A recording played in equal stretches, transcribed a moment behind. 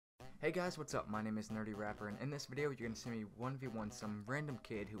Hey guys, what's up? My name is Nerdy Rapper, and in this video you're going to see me 1v1 some random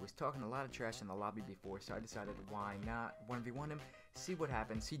kid who was talking a lot of trash in the lobby before, so I decided why not 1v1 him, see what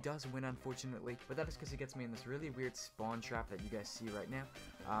happens. He does win, unfortunately, but that is because he gets me in this really weird spawn trap that you guys see right now.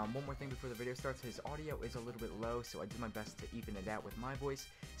 One more thing before the video starts, his audio is a little bit low, so I did my best to even it out with my voice,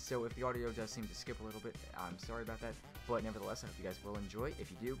 so if the audio does seem to skip a little bit, I'm sorry about that, but nevertheless, I hope you guys will enjoy.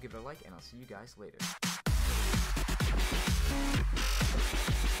 If you do, give it a like, and I'll see you guys later.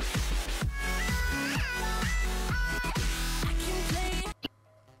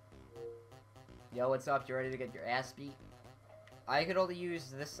 Yo, what's up? You ready to get your ass beat? I could only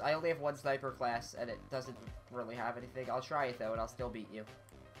use this. I only have one sniper class, and it doesn't really have anything. I'll try it though, and I'll still beat you.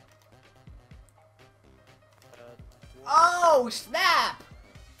 Oh, snap!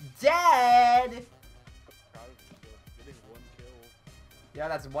 Dead! Yeah,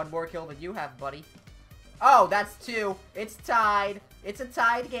 that's one more kill than you have, buddy. Oh, that's two. It's tied. It's a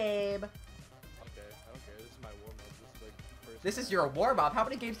tied game. Okay, I don't care. This is my warm-up. This is your warm-up? How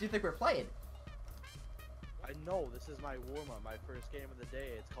many games do you think we're playing? I know, this is my warm-up, my first game of the day.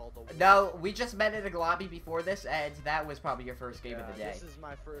 It's called the warm-up. No, we just met in a lobby before this, and that was probably your first game of the day. This is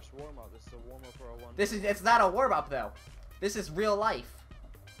my first warm-up. This is a warm-up for a one. It's not a warm-up, though. This is real life.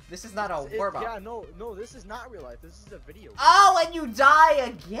 This is not a warm-up. Yeah, no, this is not real life. This is a video game. Oh, and you die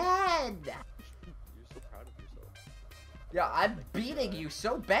again! You're so proud of yourself. Yeah, I'm beating you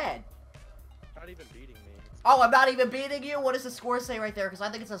so bad. Not even beating me. Oh, I'm not even beating you? What does the score say right there? Because I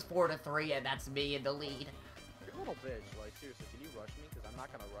think it says 4-3, and that's me in the lead. You're a little bitch. Like, seriously, can you rush me? Because I'm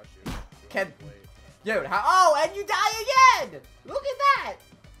not going to rush you. Dude, how? Oh, and you die again! Look at that!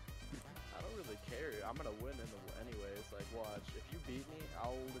 I don't really care. I'm going to win anyways. Like, watch. If you beat me,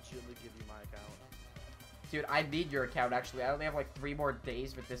 I'll legitimately give you my account. Dude, I need your account, actually. I only have, like, 3 more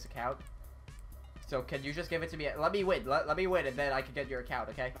days with this account. So, can you just give it to me? Let me win. Let me win, and then I can get your account,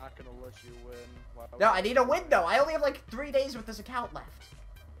 okay? I'm not going to let you win. No, I need a win, though. I only have, like, 3 days with this account left.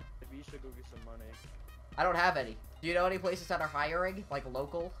 Maybe you should go get some money. I don't have any. Do you know any places that are hiring? Like,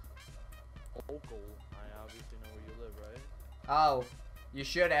 local? Local? I obviously know where you live, right? Oh, you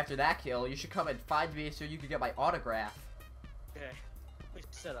should after that kill. You should come and find me so you can get my autograph. Okay. Let me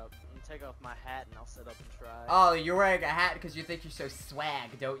set up. Let me take off my hat and I'll set up and try. Oh, you're wearing a hat because you think you're so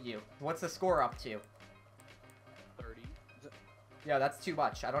swag, don't you? What's the score up to? 30. Yeah, that's too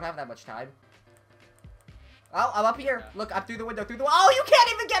much. I don't have that much time. Oh, I'm up here. Yeah. Look, I'm through the window. Oh, you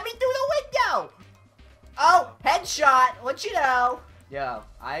can't even get me through the window! Oh, headshot! What you know? Yo,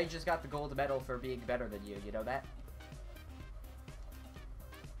 I just got the gold medal for being better than you. You know that?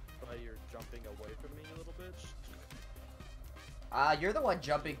 But you're jumping away from me, you little bitch. You're the one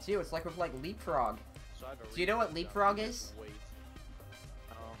jumping too. It's like we're playing leapfrog. So do you know what leapfrog is? Wait.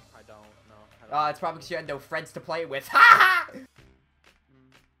 No, I don't. No. I don't it's probably because you had no friends to play with. Ha ha!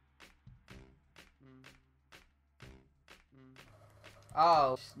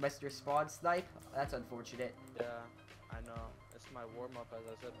 Oh, Mr. Spawn Snipe? That's unfortunate. Yeah, I know. It's my warm-up, as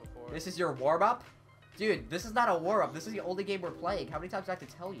I said before. This is your warm-up? Dude, this is not a warm-up. This is the only game we're playing. How many times do I have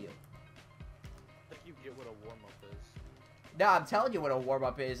to tell you? I think you get what a warm-up is. No, I'm telling you what a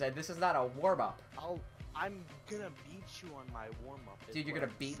warm-up is, and this is not a warm-up. I'm gonna beat you on my warm-up. Dude, you're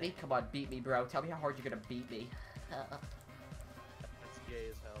gonna beat me? Come on, beat me, bro. Tell me how hard you're gonna beat me. That's gay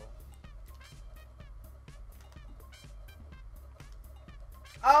as hell.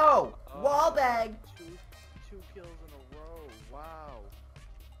 Oh! Wallbang! Two kills in a row. Wow.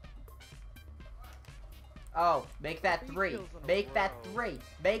 Oh, make that 3. Make that 3.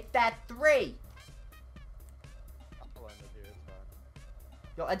 Make that 3! I'll end it here, it's fine.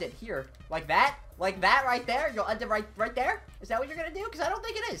 You'll end it here? Like that? Like that right there? You'll end it right there? Is that what you're gonna do? Because I don't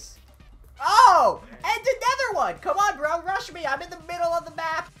think it is. Oh! And another one! Come on, bro. Rush me. I'm in the middle of the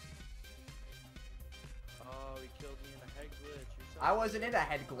map. Oh, he killed me in a head glitch. I wasn't in a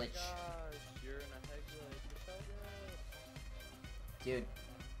head glitch. Gosh, you're in a head glitch. You're so good. Dude,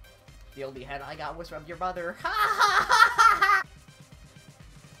 the only head I got was from your mother. Ha ha ha ha ha!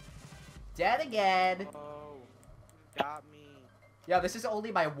 Dead again. Oh, got me. Yo, this is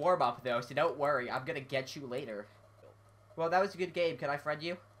only my warm-up though, so don't worry. I'm gonna get you later. Well, that was a good game. Can I friend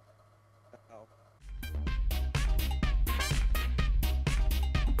you?